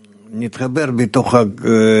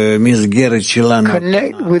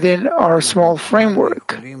our small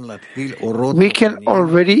framework, we can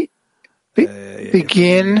already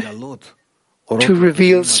begin to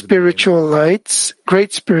reveal spiritual lights,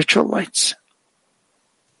 great spiritual lights.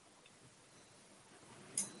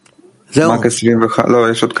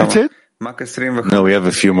 That's it? No, we have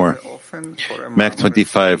a few more. Mac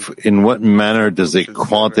 25. In what manner does a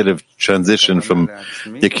qualitative transition from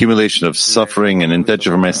the accumulation of suffering and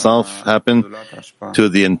intention for myself happen to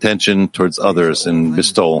the intention towards others in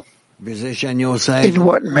bestowal? In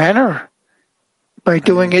what manner? By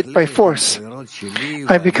doing it by force.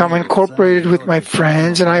 I become incorporated with my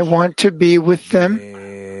friends and I want to be with them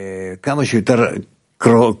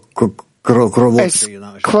as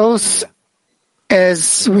close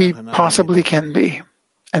as we possibly can be.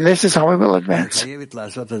 And this is how we will advance.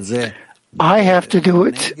 I have to do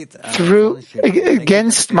it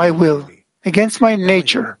against my will, against my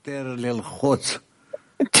nature,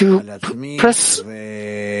 to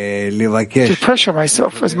pressure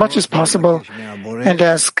myself as much as possible and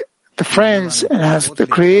ask the friends and ask the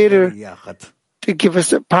Creator to give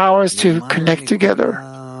us the powers to connect together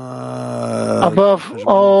above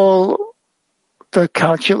all the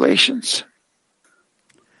calculations.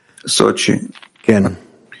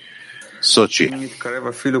 Sochi.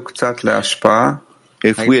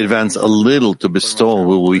 If we advance a little to bestowal,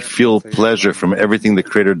 will we feel pleasure from everything the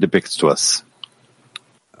Creator depicts to us?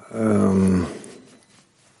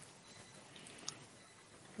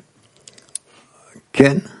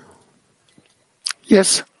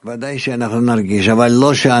 Yes. Of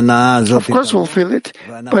course we'll feel it,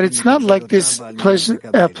 but it's not like this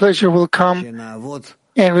pleasure will come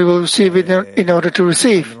and we will receive it in order to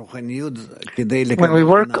receive. When we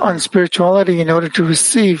work on spirituality in order to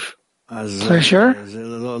receive pleasure,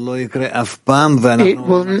 it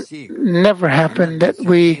will never happen that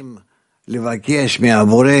we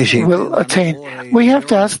will attain. We have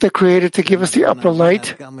to ask the Creator to give us the upper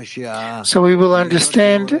light so we will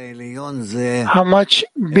understand how much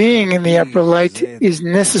being in the upper light is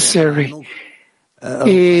necessary,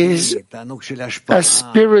 is a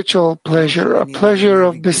spiritual pleasure, a pleasure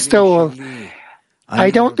of bestowal.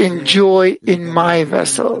 I don't enjoy in my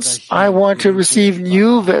vessels. I want to receive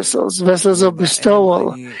new vessels, vessels of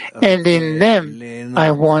bestowal, and in them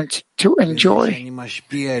I want to enjoy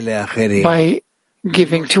by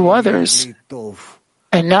giving to others,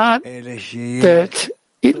 and not that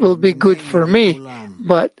it will be good for me,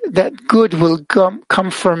 but that good will come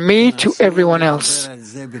from me to everyone else.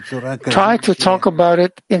 Try to talk about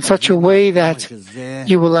it in such a way that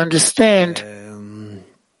you will understand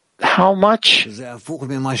how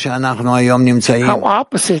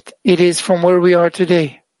opposite it is from where we are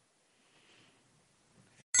today.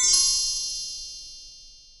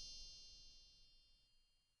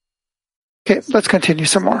 Okay, let's continue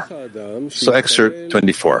some more. So excerpt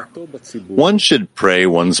 24. One should pray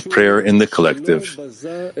one's prayer in the collective,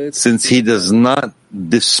 since he does not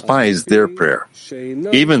despise their prayer,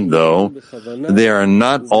 even though they are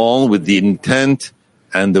not all with the intent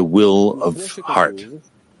and the will of heart.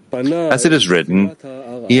 As it is written,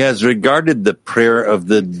 he has regarded the prayer of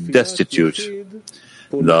the destitute.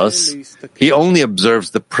 Thus, he only observes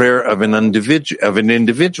the prayer of an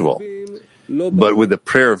individual. But with the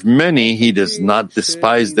prayer of many, he does not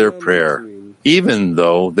despise their prayer, even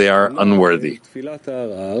though they are unworthy.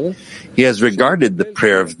 He has regarded the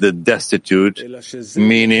prayer of the destitute,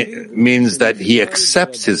 means that he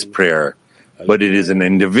accepts his prayer, but it is an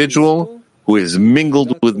individual who is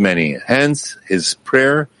mingled with many. Hence, his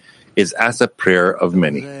prayer is as a prayer of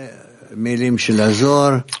many.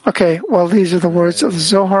 Okay, well, these are the words of the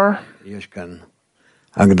Zohar.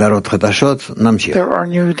 There are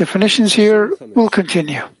new definitions here. We'll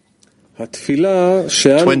continue.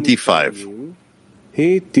 25.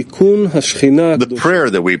 The prayer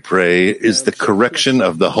that we pray is the correction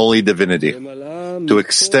of the Holy Divinity, to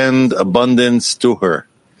extend abundance to her,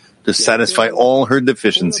 to satisfy all her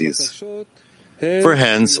deficiencies. For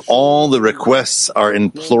hence, all the requests are in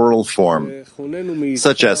plural form,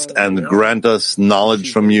 such as, and grant us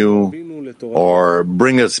knowledge from you, or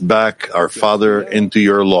bring us back, our Father, into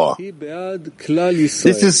your law.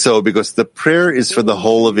 This is so because the prayer is for the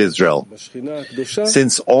whole of Israel,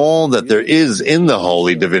 since all that there is in the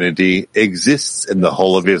Holy Divinity exists in the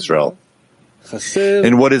whole of Israel.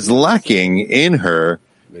 And what is lacking in her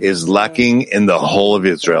is lacking in the whole of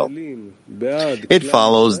Israel. It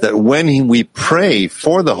follows that when we pray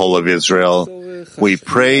for the whole of Israel, we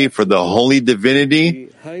pray for the Holy Divinity,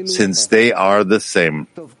 since they are the same.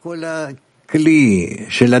 Well,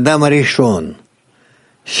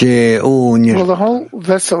 the whole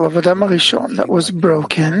vessel of Adam Rishon that was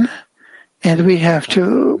broken, and we have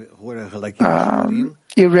to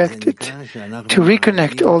erect it, to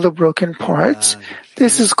reconnect all the broken parts.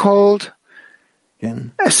 This is called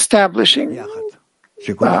establishing,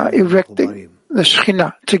 erecting the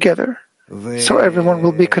Shekhinah together, so everyone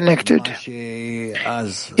will be connected.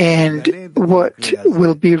 And what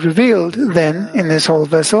will be revealed then in this whole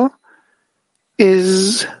vessel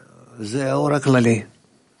is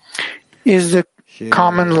the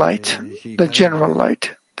common light, the general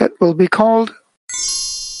light, that will be called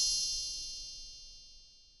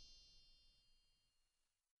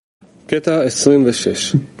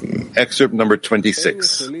Excerpt number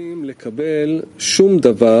 26. It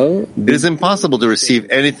is impossible to receive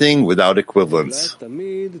anything without equivalence.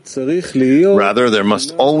 Rather, there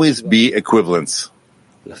must always be equivalence.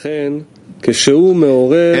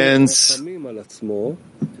 Hence,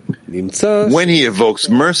 when he evokes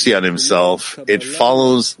mercy on himself, it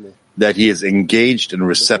follows that he is engaged in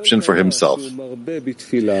reception for himself.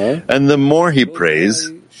 And the more he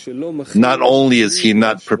prays, not only is he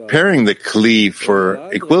not preparing the kli for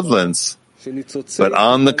equivalence, but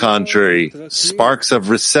on the contrary, sparks of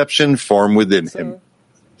reception form within him.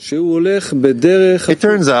 It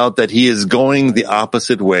turns out that he is going the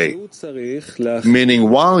opposite way, meaning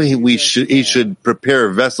while he should prepare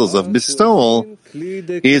vessels of bestowal, he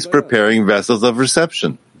is preparing vessels of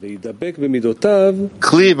reception.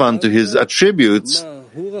 Cleave unto his attributes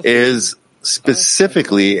is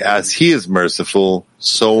specifically as he is merciful,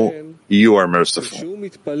 so you are merciful.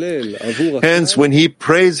 Hence, when he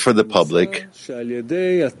prays for the public,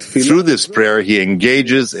 through this prayer he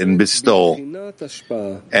engages in bestowal.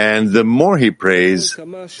 And the more he prays,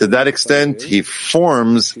 to that extent he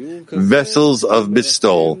forms vessels of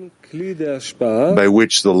bestowal, by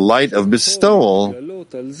which the light of bestowal,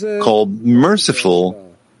 called merciful,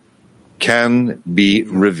 can be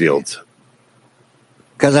revealed.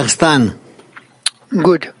 Kazakhstan.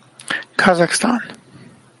 Good. Kazakhstan.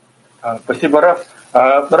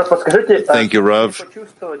 Thank you, Rav.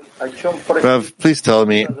 Rav, please tell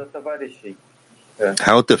me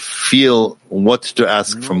how to feel what to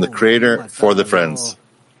ask from the Creator for the friends.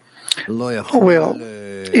 Well,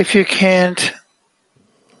 if you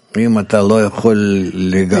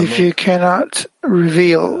cannot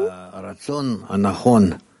reveal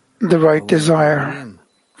the right desire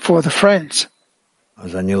for the friends,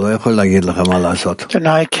 then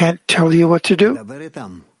I can't tell you what to do.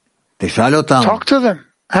 Talk to them.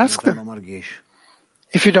 Ask them.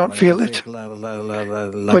 If you don't feel it.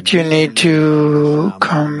 But you need to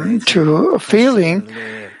come to a feeling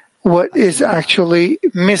what is actually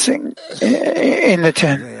missing in the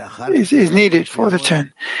 10, is needed for the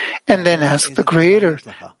 10. And then ask the Creator.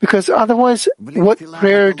 Because otherwise, what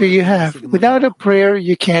prayer do you have? Without a prayer,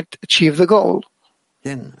 you can't achieve the goal.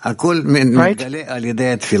 Right?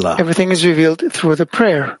 Everything is revealed through the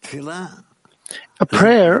prayer. A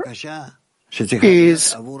prayer is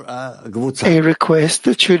a request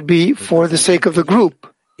that should be for the sake of the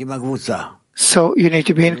group. So you need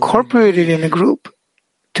to be incorporated in a group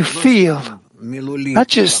to feel, not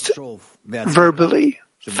just verbally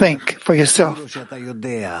think for yourself,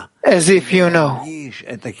 as if you know,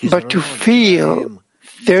 but to feel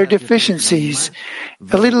their deficiencies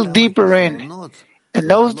a little deeper in, and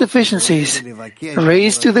those deficiencies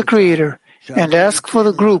raise to the Creator and ask for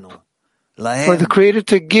the group, for the Creator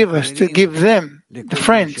to give us, to give them, the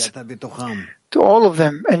friends, to all of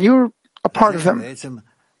them, and you're a part of them.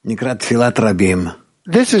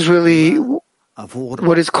 This is really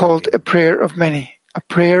what is called a prayer of many, a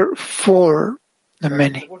prayer for the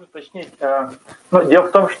many.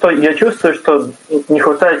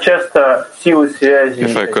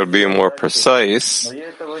 If I could be more precise,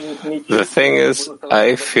 the thing is,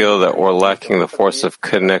 I feel that we're lacking the force of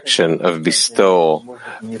connection, of bestowal,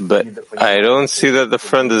 but I don't see that the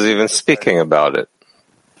friend is even speaking about it.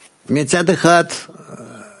 On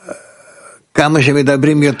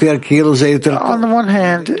the one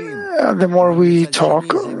hand, the more we talk,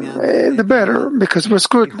 the better, because we're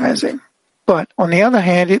scrutinizing. But on the other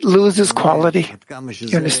hand, it loses quality.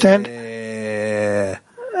 You understand?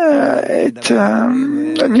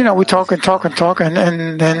 We talk and talk and talk, and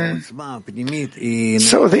then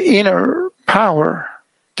so the inner power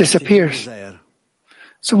disappears.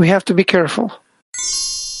 So we have to be careful.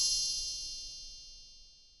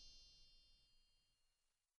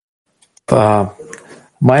 What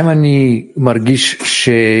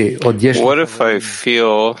if I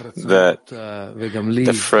feel that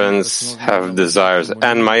the friends have desires,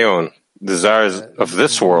 and my own desires of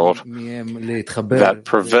this world, that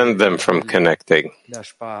prevent them from connecting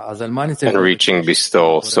and reaching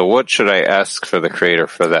bestowal? So what should I ask for the Creator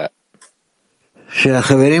for that? For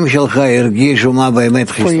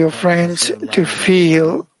your friends to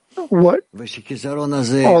feel what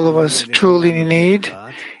all of us truly need,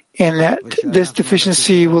 and that this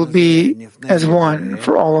deficiency will be as one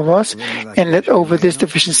for all of us, and that over this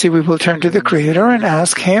deficiency we will turn to the Creator and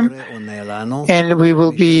ask Him, and we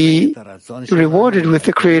will be rewarded with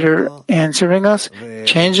the Creator answering us,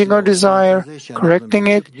 changing our desire, correcting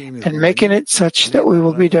it, and making it such that we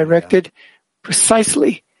will be directed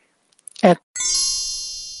precisely at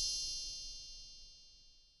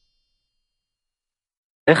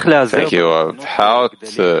Thank you. How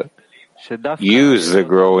to use the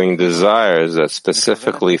growing desires that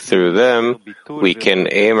specifically through them we can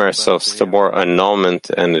aim ourselves to more annulment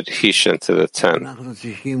and adhesion to the 10.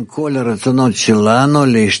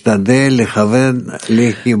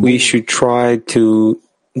 We should try to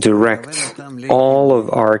direct all of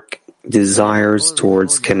our desires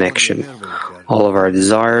towards connection, all of our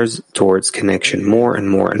desires towards connection, more and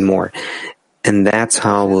more and more. And that's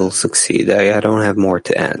how we'll succeed. I don't have more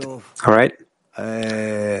to add. All right?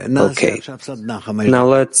 Okay. Now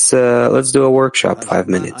let's do a workshop, 5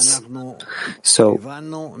 minutes. So,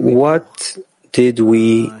 what did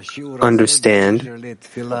we understand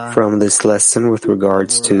from this lesson with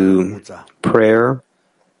regards to prayer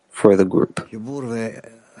for the group?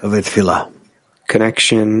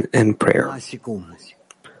 Connection and prayer.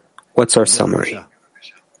 What's our summary?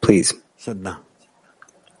 Please.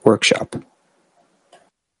 Workshop.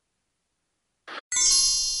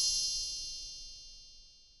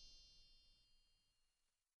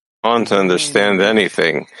 On to understand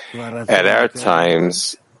anything. At our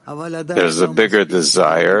times, there's a bigger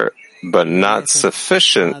desire, but not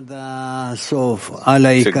sufficient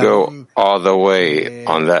to go all the way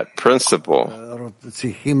on that principle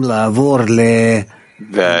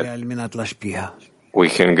that we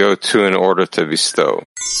can go to in order to bestow.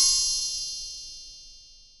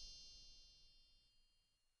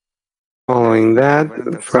 Following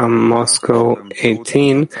that, from Moscow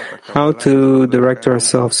 18, how to direct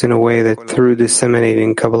ourselves in a way that through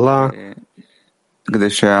disseminating Kabbalah,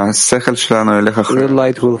 the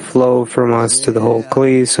light will flow from us to the whole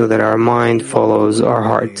Kli so that our mind follows our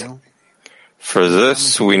heart. For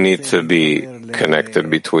this, we need to be connected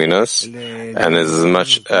between us, and as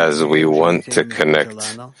much as we want to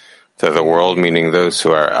connect to the world, meaning those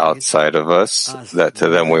who are outside of us, that to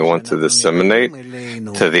them we want to disseminate,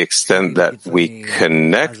 to the extent that we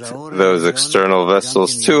connect those external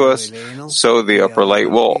vessels to us, so the upper light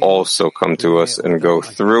will also come to us and go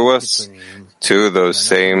through us to those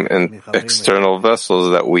same external vessels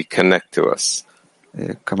that we connect to us.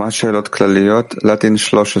 A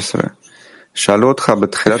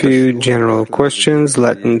few general questions,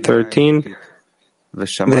 Latin 13.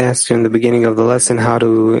 They asked you in the beginning of the lesson how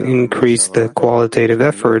to increase the qualitative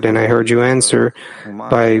effort, and I heard you answer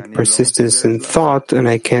by persistence in thought, and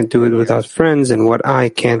I can't do it without friends, and what I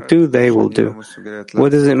can't do, they will do.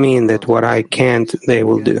 What does it mean that what I can't, they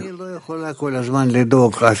will do?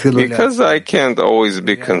 Because I can't always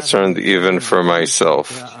be concerned even for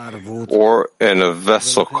myself, or in a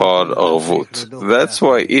vessel called Arvut. That's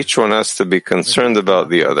why each one has to be concerned about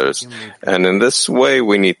the others, and in this way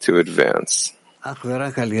we need to advance.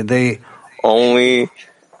 Only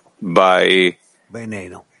by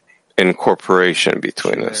incorporation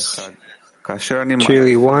between us.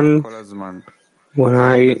 Chile 1, when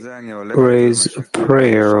I raise a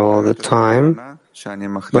prayer all the time,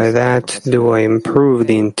 by that do I improve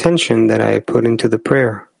the intention that I put into the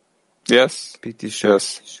prayer? Yes.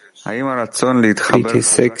 Yes.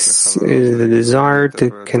 PT6 is the desire to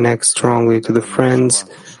connect strongly to the friends,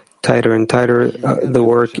 tighter and tighter, the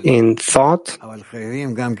work in thought?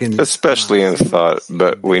 Especially in thought,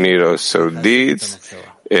 but we need also deeds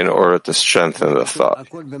in order to strengthen the thought.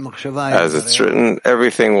 As it's written,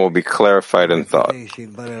 everything will be clarified in thought.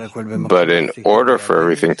 But in order for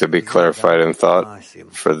everything to be clarified in thought,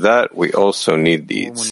 for that we also need deeds.